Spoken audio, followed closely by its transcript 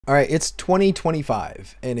All right, it's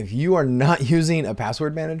 2025, and if you are not using a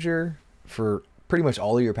password manager for pretty much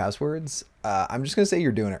all of your passwords, I'm just gonna say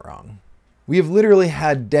you're doing it wrong. We have literally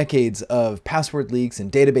had decades of password leaks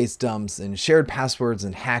and database dumps and shared passwords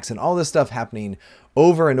and hacks and all this stuff happening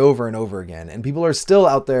over and over and over again, and people are still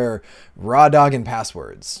out there raw dogging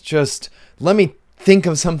passwords. Just let me think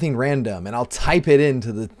of something random and I'll type it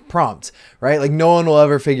into the prompt, right? Like no one will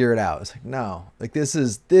ever figure it out. It's like, no, like this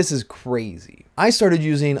is crazy. I started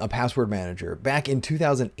using a password manager back in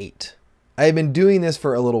 2008. I have been doing this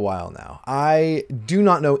for a little while now. I do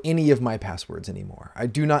not know any of my passwords anymore. I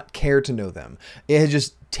do not care to know them. It has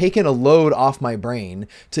just taken a load off my brain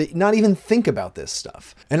to not even think about this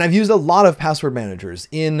stuff. And I've used a lot of password managers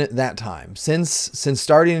in that time. Since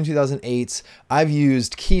starting in 2008, I've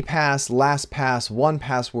used KeePass, LastPass,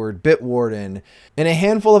 1Password, Bitwarden, and a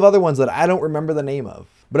handful of other ones that I don't remember the name of.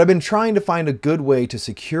 But I've been trying to find a good way to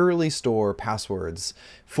securely store passwords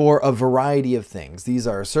for a variety of things. These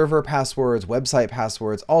are server passwords, website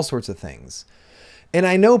passwords, all sorts of things. And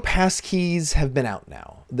I know Passkeys have been out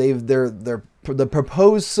now. They're the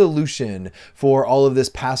proposed solution for all of this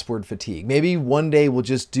password fatigue. Maybe one day we'll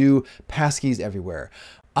just do Passkeys everywhere.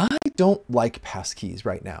 I don't like Passkeys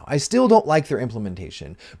right now. I still don't like their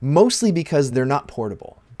implementation, mostly because they're not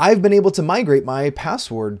portable. I've been able to migrate my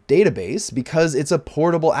password database because it's a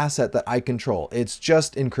portable asset that I control. It's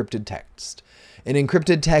just encrypted text. And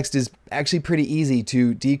encrypted text is actually pretty easy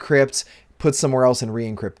to decrypt, put somewhere else and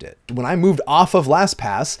re-encrypt it. When I moved off of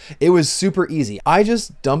LastPass, it was super easy. I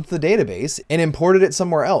just dumped the database and imported it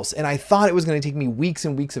somewhere else. And I thought it was going to take me weeks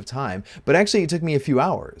and weeks of time, but actually it took me a few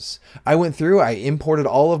hours. I went through, I imported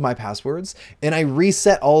all of my passwords, and I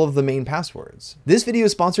reset all of the main passwords. This video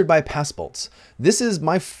is sponsored by Passbolt. This is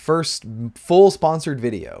my first full sponsored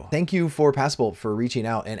video. Thank you for Passbolt for reaching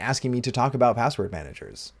out and asking me to talk about password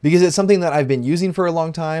managers, because it's something that I've been using for a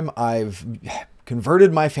long time. I've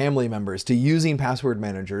converted my family members to using password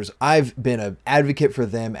managers. I've been an advocate for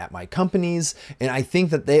them at my companies, and I think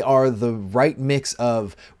that they are the right mix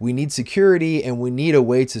of we need security and we need a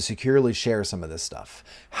way to securely share some of this stuff.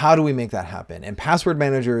 How do we make that happen? And password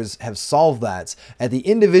managers have solved that at the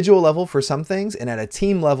individual level for some things and at a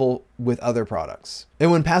team level with other products.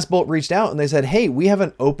 And when Passbolt reached out and they said, hey, we have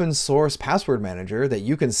an open source password manager that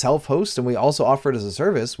you can self-host and we also offer it as a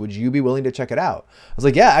service, would you be willing to check it out? I was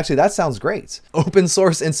like, yeah, actually that sounds great. Open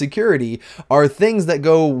source and security are things that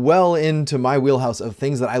go well into my wheelhouse of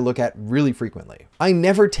things that I look at really frequently. I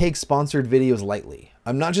never take sponsored videos lightly.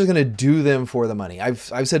 I'm not just gonna do them for the money. I've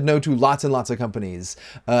said no to lots and lots of companies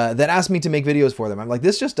that ask me to make videos for them. I'm like,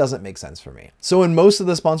 this just doesn't make sense for me. So in most of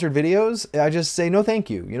the sponsored videos, I just say, no, thank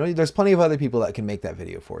you. You know, there's plenty of other people that can make that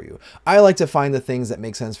video for you. I like to find the things that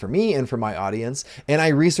make sense for me and for my audience, and I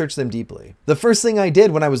research them deeply. The first thing I did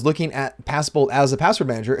when I was looking at Passbolt as a password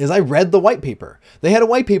manager is I read the white paper. They had a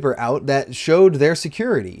white paper out that showed their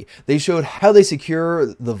security. They showed how they secure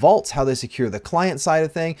the vaults, how they secure the client side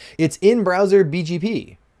of thing. It's in browser BGP.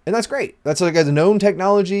 And that's great. That's like a known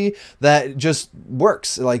technology that just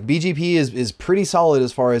works. Like BGP is pretty solid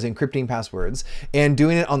as far as encrypting passwords, and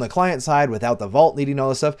doing it on the client side without the vault needing all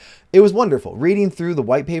this stuff. It was wonderful. Reading through the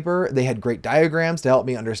white paper, they had great diagrams to help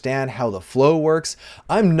me understand how the flow works.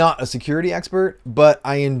 I'm not a security expert, but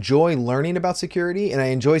I enjoy learning about security and I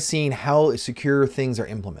enjoy seeing how secure things are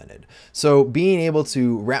implemented. So being able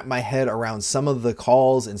to wrap my head around some of the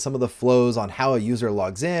calls and some of the flows on how a user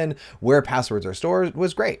logs in, where passwords are stored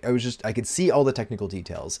was great. I could see all the technical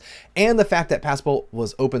details, and the fact that Passbolt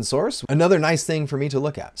was open source, another nice thing for me to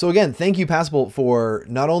look at. So again, thank you Passbolt for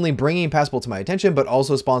not only bringing Passbolt to my attention, but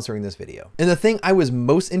also sponsoring this video. And the thing I was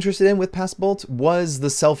most interested in with Passbolt was the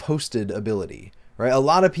self-hosted ability. Right? A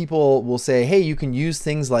lot of people will say, hey, you can use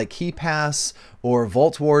things like KeePass or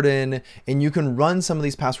Bitwarden, and you can run some of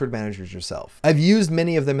these password managers yourself. I've used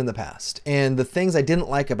many of them in the past, and the things I didn't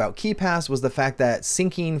like about KeePass was the fact that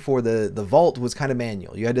syncing for the vault was kind of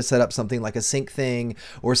manual. You had to set up something like a sync thing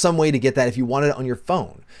or some way to get that if you wanted it on your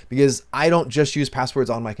phone, because I don't just use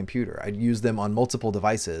passwords on my computer. I use them on multiple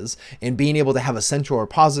devices, and being able to have a central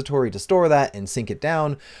repository to store that and sync it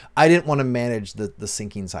down, I didn't want to manage the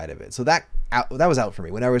syncing side of it. So that was out for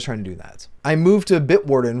me when I was trying to do that. I moved to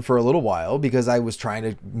Bitwarden for a little while because I was trying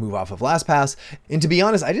to move off of LastPass. And to be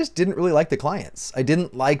honest, I just didn't really like the clients. I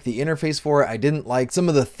didn't like the interface for it. I didn't like some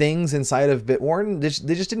of the things inside of Bitwarden.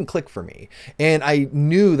 They just didn't click for me. And I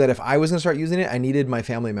knew that if I was gonna start using it, I needed my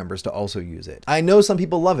family members to also use it. I know some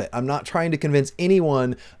people love it. I'm not trying to convince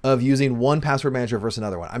anyone of using one password manager versus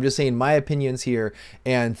another one. I'm just saying my opinions here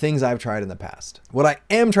and things I've tried in the past. What I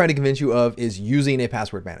am trying to convince you of is using a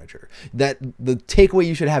password manager that the takeaway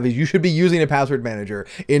you should have is you should be using a password manager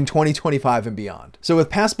in 2025 and beyond. So with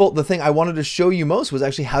Passbolt, the thing I wanted to show you most was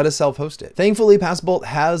actually how to self-host it. Thankfully, Passbolt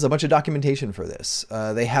has a bunch of documentation for this.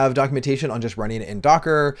 They have documentation on just running it in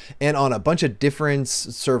Docker and on a bunch of different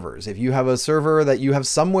servers. If you have a server that you have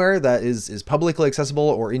somewhere that is publicly accessible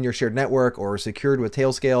or in your shared network or secured with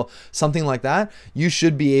Tailscale, something like that, you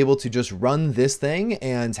should be able to just run this thing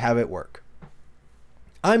and have it work.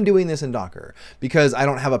 I'm doing this in Docker because I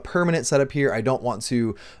don't have a permanent setup here. I don't want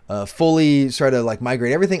to fully try to like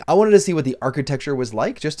migrate everything. I wanted to see what the architecture was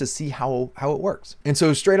like just to see how it works. And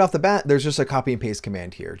so straight off the bat, there's just a copy and paste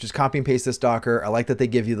command here. Just copy and paste this Docker. I like that they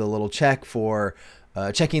give you the little check for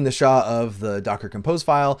checking the SHA of the Docker compose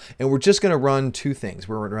file. And we're just going to run two things.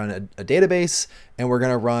 We're going to run a database and we're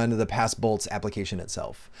going to run the Passbolt's application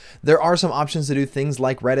itself. There are some options to do things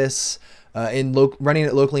like Redis. Running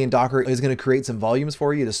it locally in Docker is going to create some volumes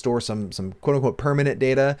for you to store some quote unquote permanent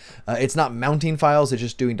data. It's not mounting files, it's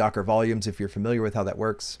just doing Docker volumes if you're familiar with how that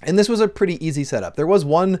works. And this was a pretty easy setup. There was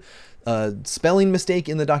one spelling mistake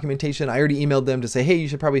in the documentation. I already emailed them to say, hey, you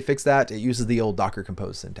should probably fix that. It uses the old Docker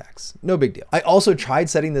compose syntax. No big deal. I also tried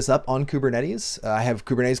setting this up on Kubernetes. I have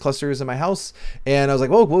Kubernetes clusters in my house and I was like,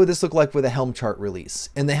 whoa, what would this look like with a Helm chart release?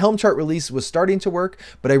 And the Helm chart release was starting to work,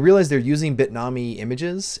 but I realized they're using Bitnami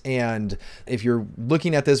images. And if you're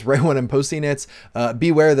looking at this right when I'm posting it,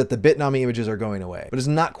 beware that the Bitnami images are going away, but it's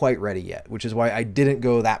not quite ready yet, which is why I didn't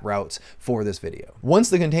go that route for this video. Once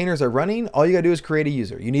the containers are running, all you gotta do is create a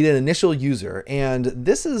user. You need an initial user. And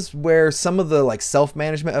this is where some of the like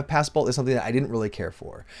self-management of Passbolt is something that I didn't really care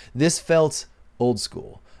for. This felt old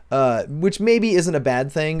school. Which maybe isn't a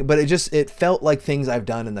bad thing, but it felt like things I've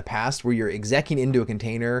done in the past where you're execing into a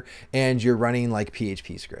container and you're running like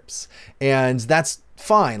PHP scripts. And that's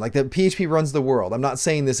fine. Like the PHP runs the world. I'm not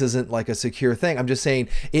saying this isn't like a secure thing. I'm just saying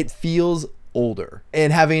it feels older,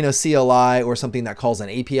 and having a CLI or something that calls an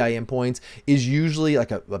API endpoint is usually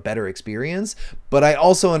like a better experience. But I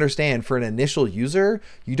also understand for an initial user,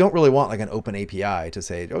 you don't really want like an open API to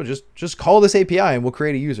say, oh, just call this API and we'll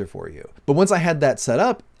create a user for you. But once I had that set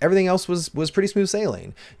up, everything else was pretty smooth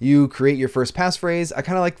sailing. You create your first passphrase. I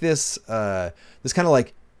kind of like this kind of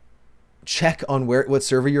like check on what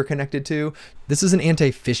server you're connected to. This is an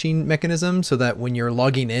anti-phishing mechanism so that when you're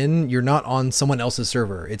logging in, you're not on someone else's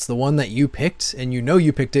server. It's the one that you picked, and you know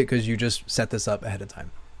you picked it because you just set this up ahead of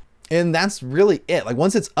time. And that's really it. Like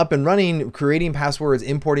once it's up and running, creating passwords,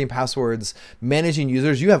 importing passwords, managing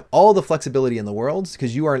users, you have all the flexibility in the world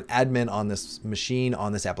because you are an admin on this machine,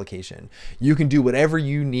 on this application. You can do whatever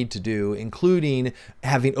you need to do, including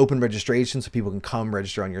having open registration so people can come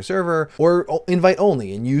register on your server, or invite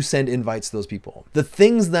only, and you send invites to those people. The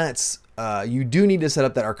things that you do need to set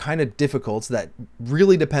up that are kind of difficult, that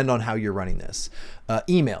really depend on how you're running this.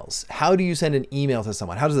 Emails. How do you send an email to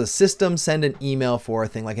someone? How does the system send an email for a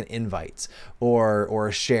thing like an invite or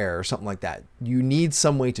a share or something like that? You need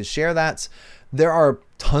some way to share that. There are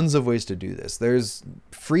tons of ways to do this. There's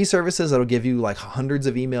free services that'll give you like hundreds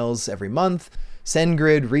of emails every month.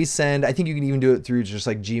 SendGrid, Resend. I think you can even do it through just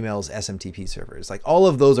like Gmail's SMTP servers. Like all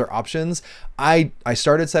of those are options. I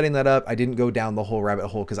started setting that up. I didn't go down the whole rabbit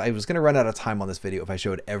hole because I was going to run out of time on this video if I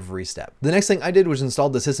showed every step. The next thing I did was install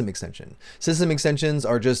the system extension. System extensions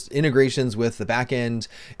are just integrations with the backend.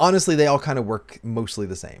 Honestly, they all kind of work mostly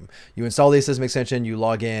the same. You install the system extension, you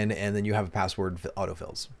log in, and then you have a password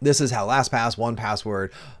autofills. This is how LastPass,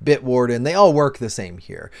 1Password, Bitwarden, they all work the same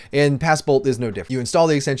here. And Passbolt is no different. You install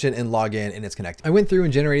the extension and log in and it's connected. I went through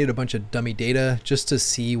and generated a bunch of dummy data just to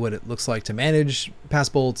see what it looks like to manage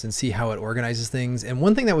Passbolt and see how it organizes things. And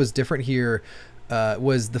one thing that was different here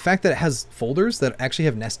was the fact that it has folders that actually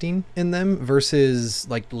have nesting in them versus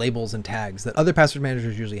like labels and tags that other password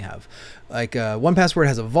managers usually have. Like 1Password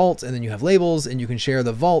has a vault and then you have labels and you can share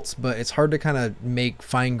the vaults, but it's hard to kind of make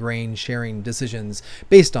fine-grained sharing decisions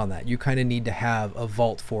based on that. You kind of need to have a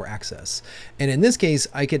vault for access. And in this case,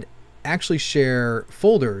 I could actually share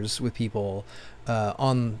folders with people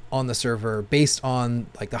on the server based on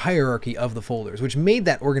like the hierarchy of the folders, which made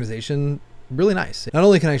that organization really nice. Not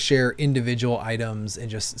only can I share individual items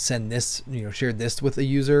and just send this, share this with a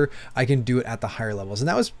user, I can do it at the higher levels. And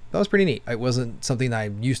that was pretty neat. It wasn't something that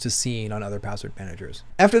I'm used to seeing on other password managers.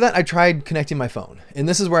 After that, I tried connecting my phone. And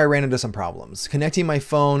this is where I ran into some problems. Connecting my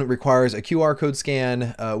phone requires a QR code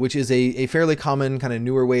scan, which is a fairly common kind of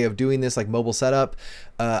newer way of doing this, like mobile setup.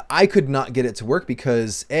 I could not get it to work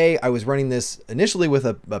because I was running this initially with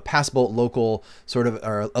a Passbolt local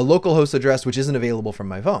or a local host address, which isn't available from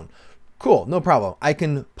my phone. Cool, no problem. I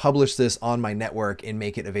can publish this on my network and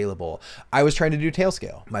make it available. I was trying to do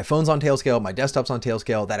Tailscale. My phone's on Tailscale, my desktop's on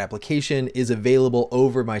Tailscale. That application is available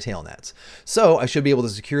over my tailnets. So I should be able to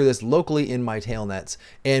secure this locally in my tailnets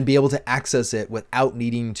and be able to access it without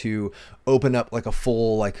needing to open up like a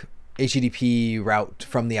full HTTP route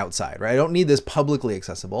from the outside, right? I don't need this publicly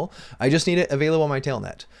accessible. I just need it available on my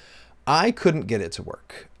tailnet. I couldn't get it to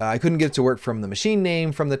work. I couldn't get it to work from the machine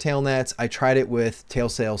name, from the tailnets. I tried it with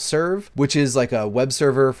Tailscale Serve, which is like a web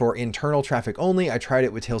server for internal traffic only. I tried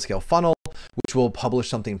it with Tailscale Funnel, which will publish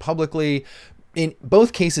something publicly. In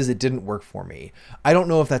both cases, it didn't work for me. I don't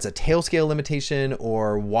know if that's a Tailscale limitation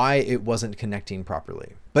or why it wasn't connecting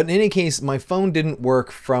properly. But in any case, my phone didn't work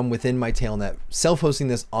from within my tailnet, self-hosting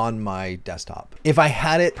this on my desktop. If I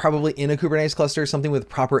had it probably in a Kubernetes cluster, something with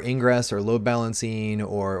proper ingress or load balancing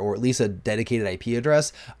or at least a dedicated IP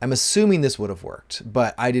address, I'm assuming this would have worked,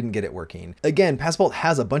 but I didn't get it working. Again, Passbolt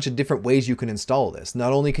has a bunch of different ways you can install this.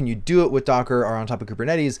 Not only can you do it with Docker or on top of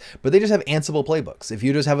Kubernetes, but they just have Ansible playbooks. If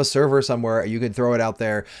you just have a server somewhere, you can throw it out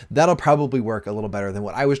there. That'll probably work a little better than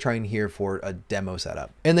what I was trying here for a demo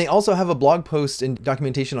setup. And they also have a blog post and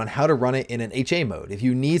documentation on how to run it in an HA mode. If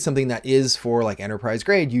you need something that is for like enterprise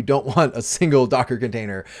grade, you don't want a single Docker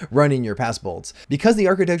container running your Passbolts. Because the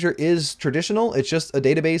architecture is traditional, it's just a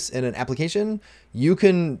database and an application, you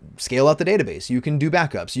can scale out the database, you can do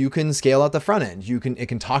backups, you can scale out the front end, it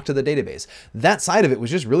can talk to the database. That side of it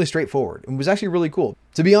was just really straightforward. It was actually really cool.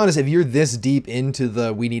 To be honest, if you're this deep into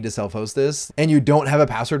the we need to self-host this and you don't have a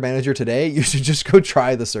password manager today, you should just go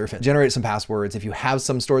try the surf and generate some passwords. If you have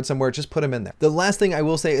some stored somewhere, just put them in there. The last thing I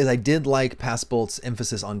will say is I did like Passbolt's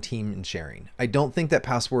emphasis on team and sharing. I don't think that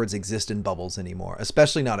passwords exist in bubbles anymore,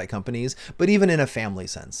 especially not at companies, but even in a family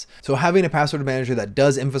sense. So having a password manager that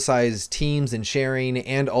does emphasize teams and sharing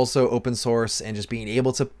and also open source and just being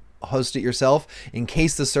able to host it yourself in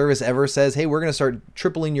case the service ever says, hey, we're going to start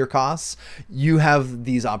tripling your costs, you have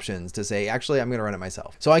these options to say, actually, I'm going to run it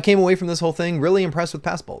myself. So I came away from this whole thing really impressed with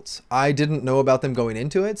Passbolts. I didn't know about them going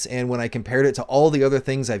into it. And when I compared it to all the other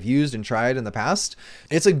things I've used and tried in the past,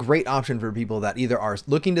 it's a great option for people that either are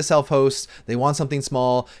looking to self-host, they want something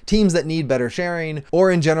small, teams that need better sharing,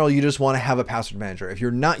 or in general, you just want to have a password manager. If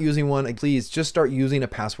you're not using one, please just start using a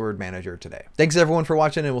password manager today. Thanks everyone for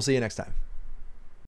watching, and we'll see you next time.